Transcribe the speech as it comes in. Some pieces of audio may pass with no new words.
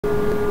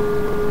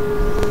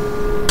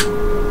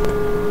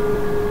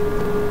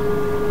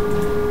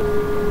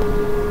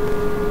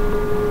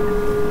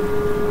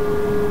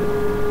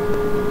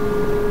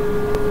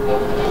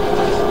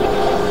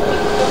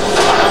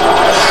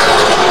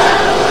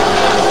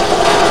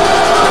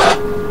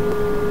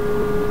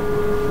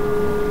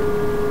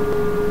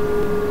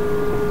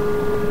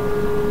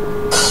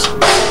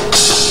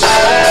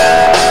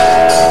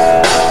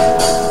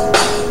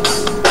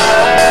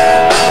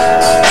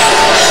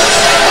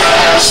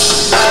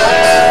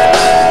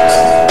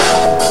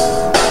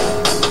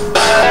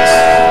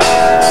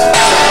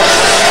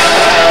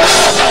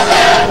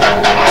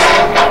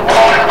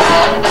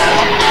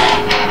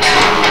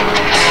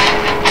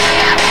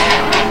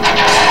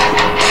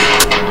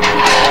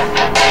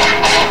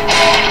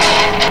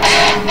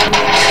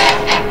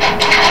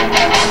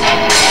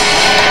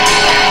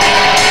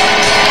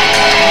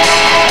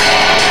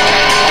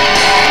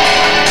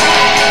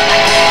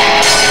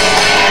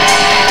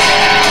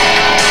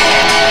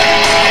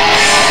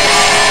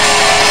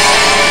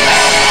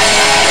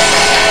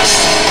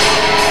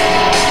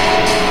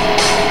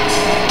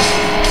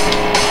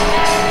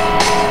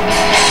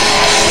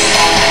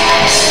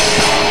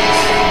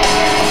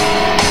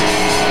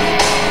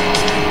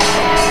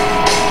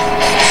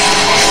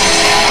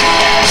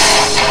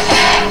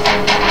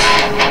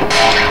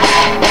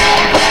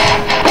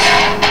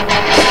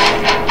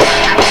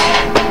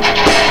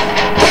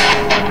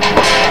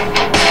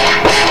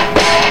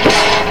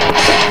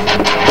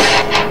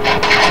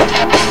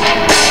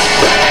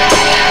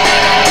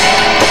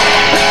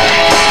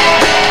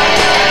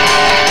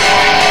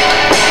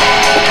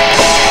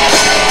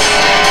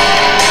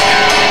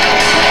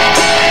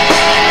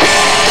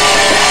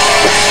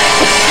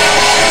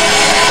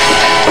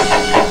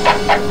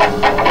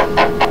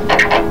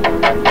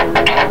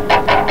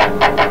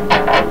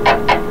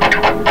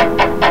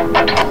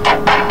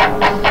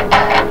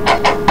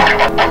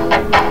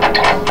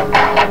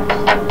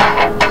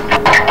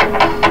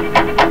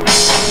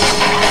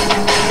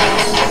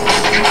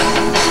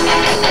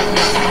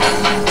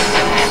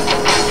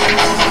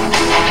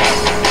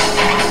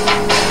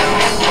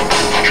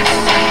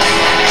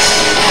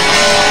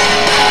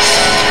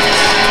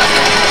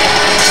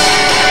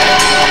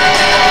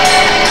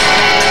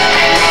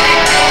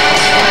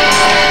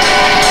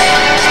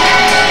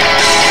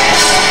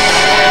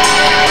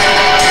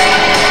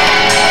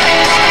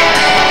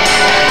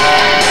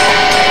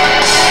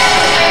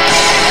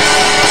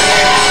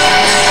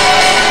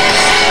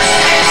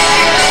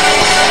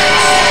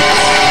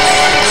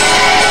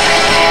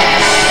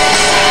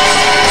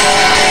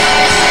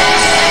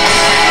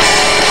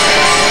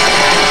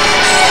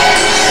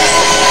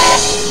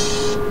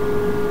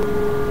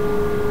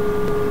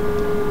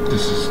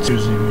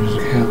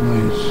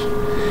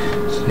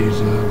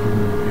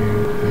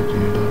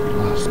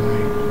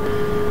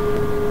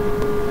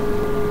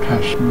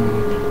flash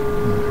mode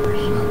and every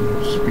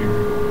sound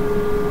spirit.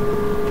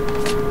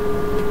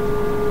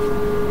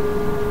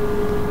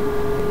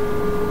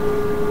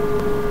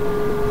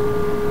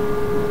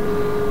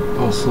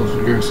 Also, if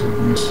you guys have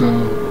missed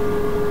out,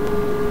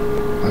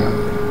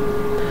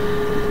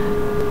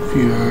 a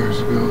few hours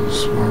ago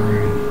this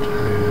morning, I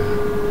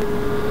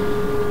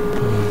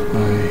put up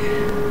my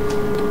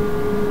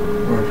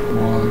Roger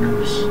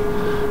Waters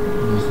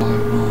was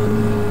live on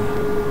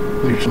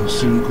Rachel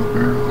Single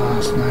Barrel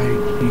last night.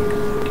 He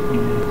did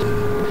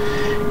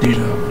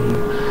Deja Vu,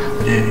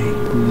 a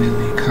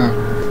completely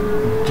cover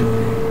of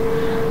doing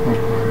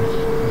Roger Waters'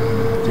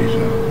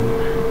 Deja Vu,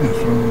 and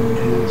from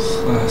his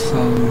last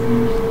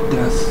album,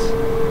 Death.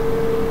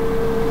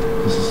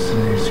 This is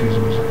today's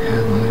Tuesday Music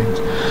Headlines.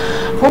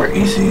 Former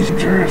ACDC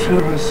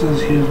drummer says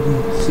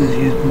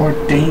he's more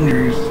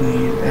dangerous than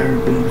he's ever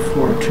been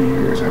before. 2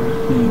 years after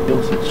being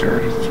guilty of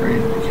charges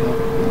threatening to kill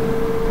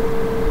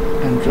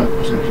and drug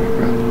possession of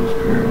Rebel's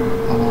career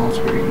on all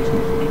three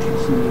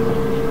ACDC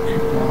levels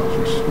kicked off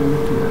for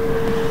smooth tour.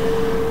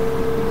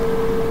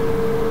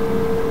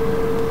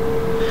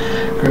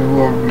 Greg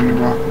Warburton,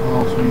 Rock and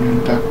Roll Swing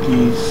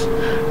inductees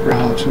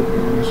Raw took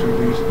was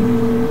released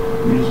new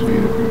music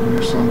video for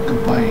their song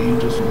Goodbye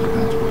Angels was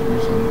announced before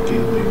song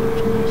Gateway,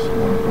 which released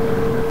Warner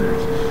Brothers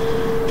Records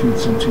June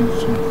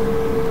 17th.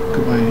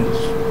 Goodbye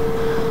Angels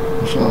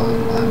was shot in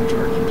Atlanta,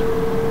 Georgia.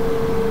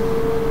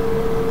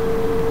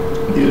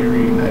 The other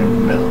reunited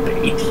metal by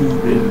 18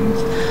 Visions.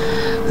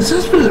 This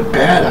has been a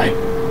bad. I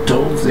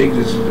don't think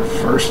this is the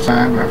first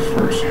time I've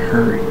first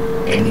heard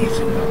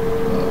anything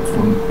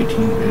from 18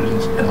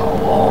 Visions in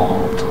a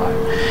long time.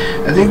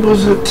 I think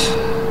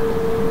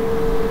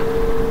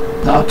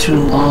not too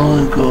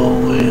long ago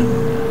when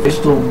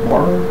Crystal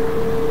War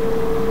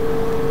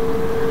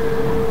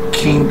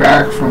came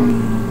back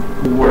from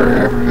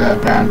wherever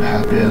that band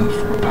had been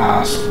for the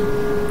past, I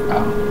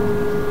don't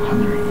know,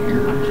 100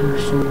 years or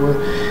so,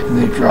 and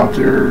they dropped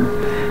their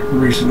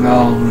recent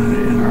album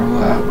in our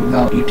lap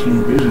without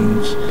 18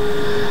 Visions.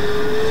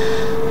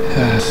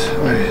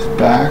 It's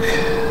back.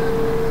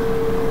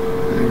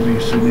 They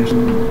released a new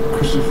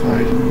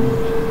Crucified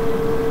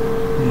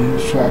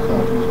news track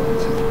off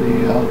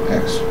out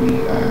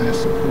XVI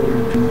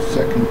supported June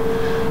 2nd.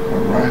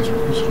 Rise of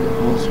Crucified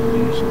also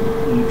released a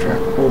new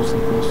track also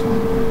posted on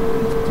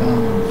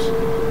downloads.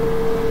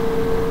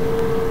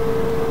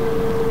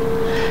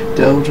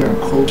 Delta and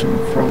Colton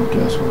from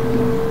Death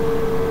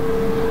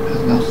has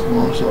announced the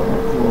launch of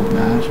Oracle of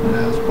Management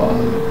as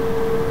bought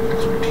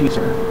expertise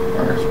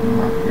artists from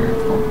market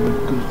for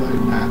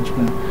Crucified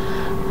Management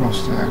from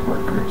Stack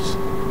Records.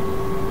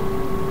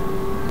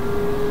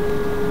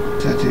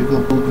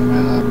 Tactical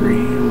Boogamela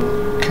Rio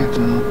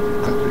Canton,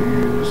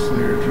 Cutter,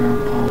 Slayer, Drum,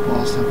 Paul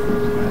Boston for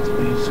the band's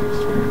lead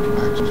experience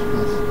Maxis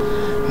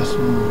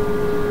Festival,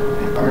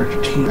 and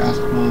Argentine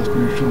basketball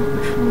spiritual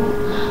control.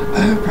 I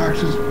have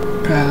practiced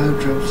pad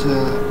drum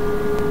set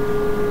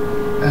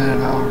and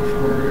an hour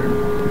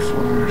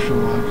before our show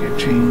I get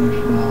changed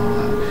and all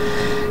that.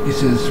 He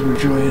says,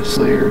 rejoining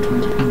Slayer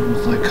 2015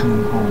 was like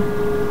coming home.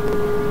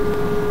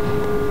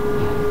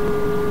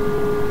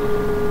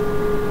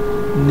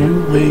 New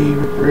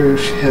wave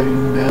British heavy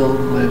metal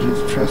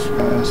legends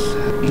Trespass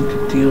have inked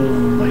a deal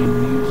with Mighty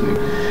Music.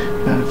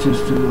 Manages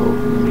to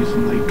over release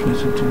in late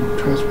 2017.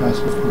 Trespass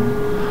was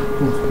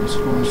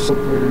from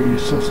Sudbury,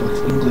 Sussex,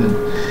 England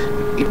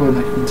in April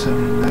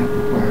 1979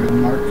 by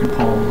Mark and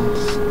Paul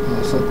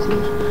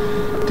Sutcliffe,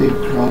 Dave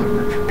Crowley, and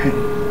Richard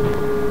Penny.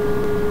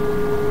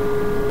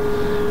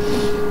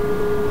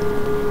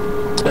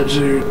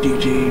 Legendary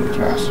DJ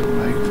Master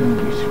Mike from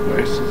DC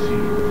Devices, you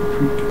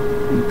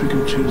pick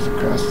and choose the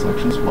cross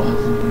selections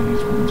wisely and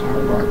each one's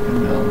hard rock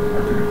and metal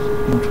records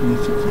in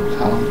 26 of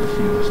talented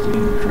USD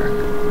and track.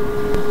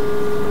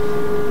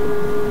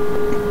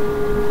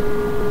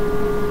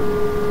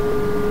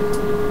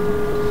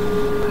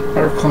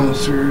 Our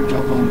concert,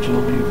 Double and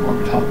Jolie,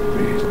 former top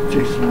bass,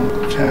 Jason and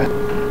Uncle Chad,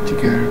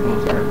 together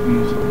both art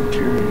music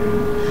material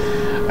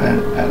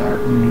at our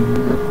New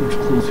York, which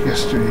closed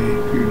yesterday,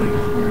 appeared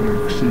for New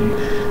York City.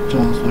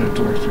 John's led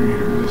door 3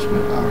 years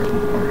with our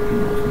art New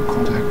York in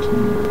contact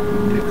New York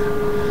with Nick.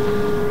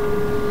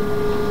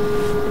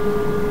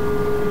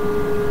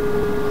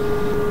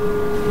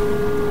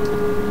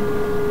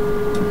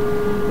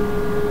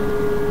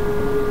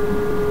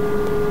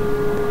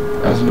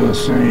 As I was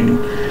saying,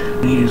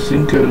 when you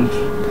think of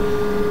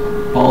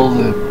all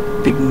the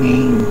big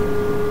name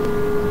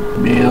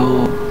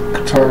male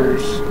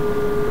guitars,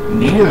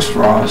 Nia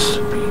Ross,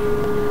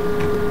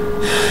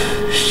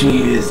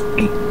 she is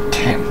a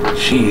 10.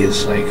 She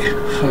is like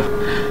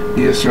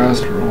Nia Ross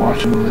for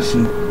watching and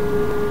listening.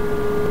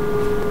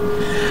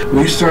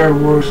 We started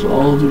Wars,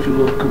 all the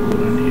people of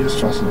Kabul, Nia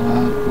Ross and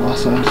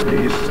Los Angeles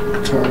based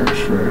guitar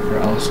shredder for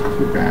Alice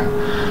Cooper band.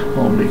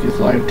 All make his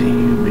live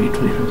debut May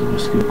 25th of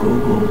Whiskey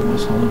Go-Go in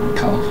West Hollywood,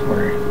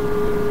 California.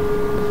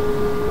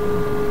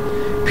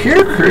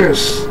 Pierre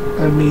Chris,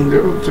 I mean,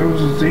 there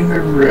was a thing I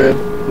read,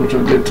 which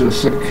I did to the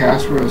second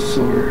Casper as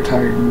Silver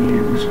Tiger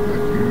Media, which is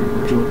like the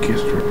original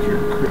Kiss for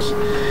Pierre Chris.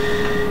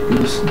 He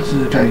listens to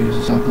the Tigers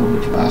and Saka,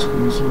 which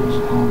basketball was with his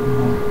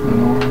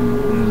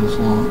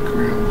long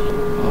career of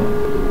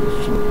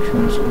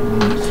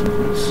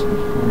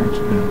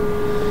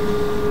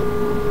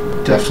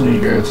definitely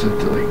you guys have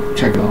to like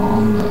check out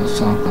on the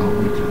SoundCloud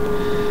widget.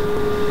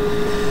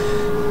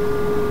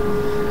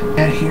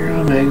 And here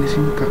on the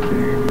magazine got the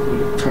interview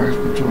with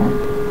guitarist John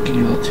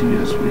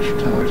TUS, which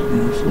tellers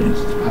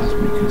influenced the past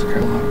weekend's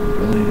Carolina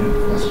Rebellion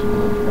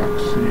Festival of Rock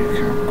City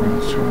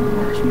Campgrounds, Toronto,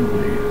 Mars,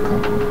 Midway,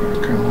 Concord,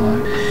 North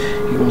Carolina.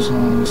 He goes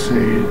on to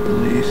say the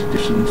latest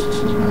additions to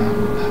the band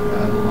will have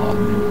added a lot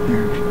of new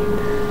energy.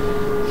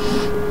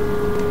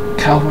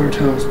 Calvert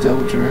tells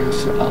Devil Drive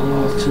said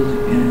outlaws to the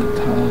end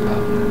title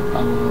album and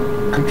outlaw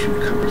country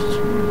covers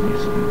to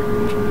release and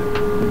arrangement.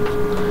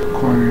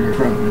 Coordinator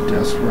frontman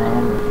Des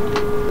Robert.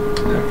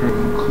 That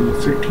program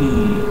includes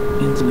 13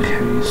 easily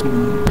heavy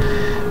swinging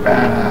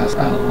badass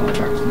outlaw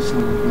tracks and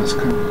some of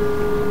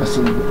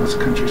the best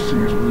country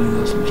singers, Willie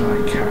Nelson and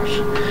Johnny Cash.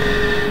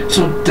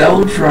 So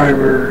Devil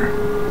Driver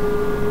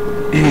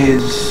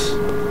is,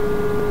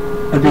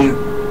 I mean,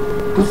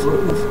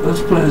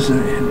 let's put this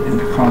in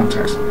the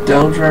context.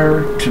 Devil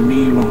Driver, to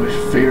me, one of my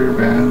favorite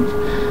bands.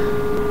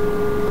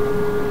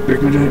 They're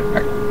doing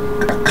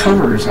a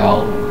covers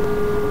album,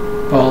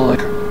 but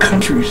like a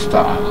country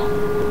style.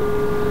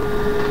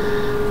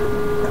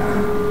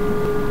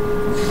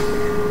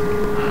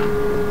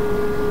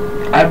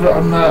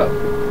 I'm not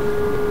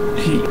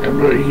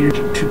here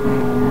to toot my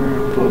horn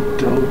about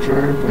Devil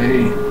Driver, but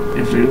hey,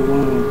 if they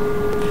want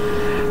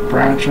to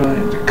branch out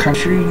into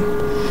country,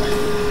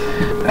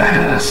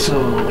 that's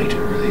so way too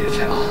early to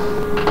tell.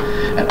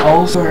 And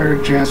all-star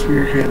jazz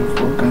spearhead of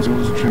Four Guns N'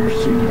 Roses Trevor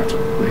Stephen that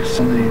took place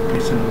Sunday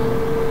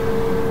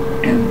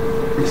in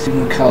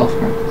receiving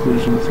California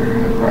conclusion with her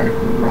ride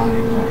with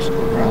Ronnie Morse,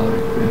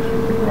 Raleigh,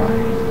 Benjamin,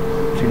 Ryan,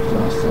 James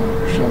Austin,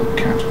 Rochelle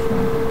Canterford.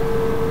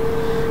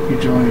 He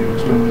joined me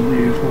was when we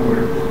leave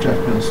for Jeff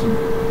Wilson.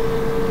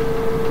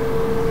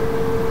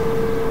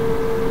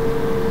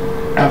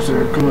 After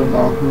a good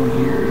lockdown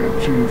year at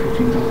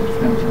 $215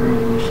 fans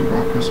around Lucy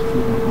Rock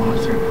Festival of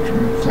Monster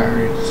during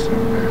Saturday,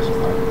 December, as a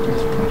lot of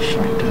Just Punch,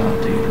 Shinedown,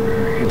 Data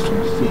Rare,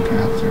 Hailstorm, Steel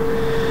Panther,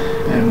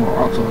 and more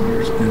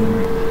outdoors in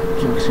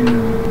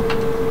Zoxina,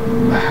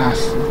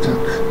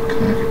 Mahastatuk,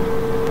 Connecticut.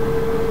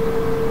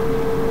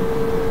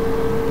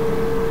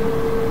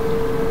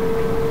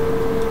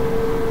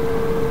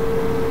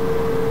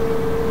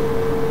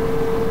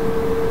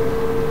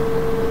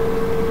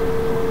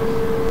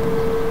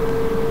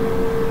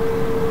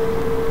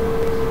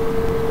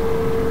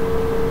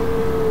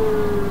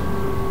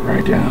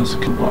 Down as a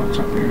kill blocks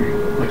up Mary,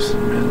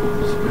 Western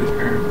Middles, with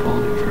Aaron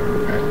Polly, Trevor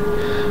Beck,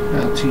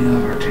 Valentina,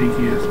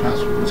 Artegia,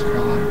 Password, West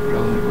Carolina,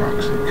 Rebellion,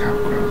 Roxy,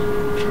 Campgrounds,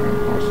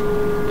 Charlotte, Boston,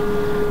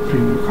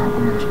 Freeman,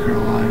 Concord, North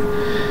Carolina.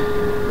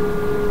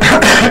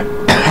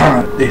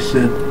 They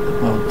said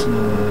about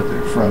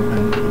their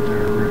frontman,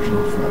 their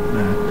original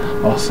frontman,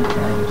 Austin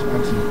Carlos,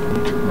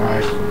 absolutely to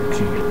rise from the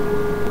king.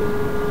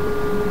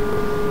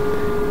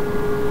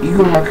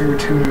 Eagle Rocker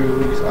 2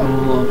 release, I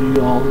Will Love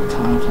You All the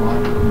Time, so I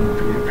will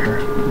be a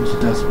Paris.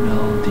 Death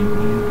Mill,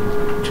 DVD,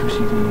 2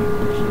 CD,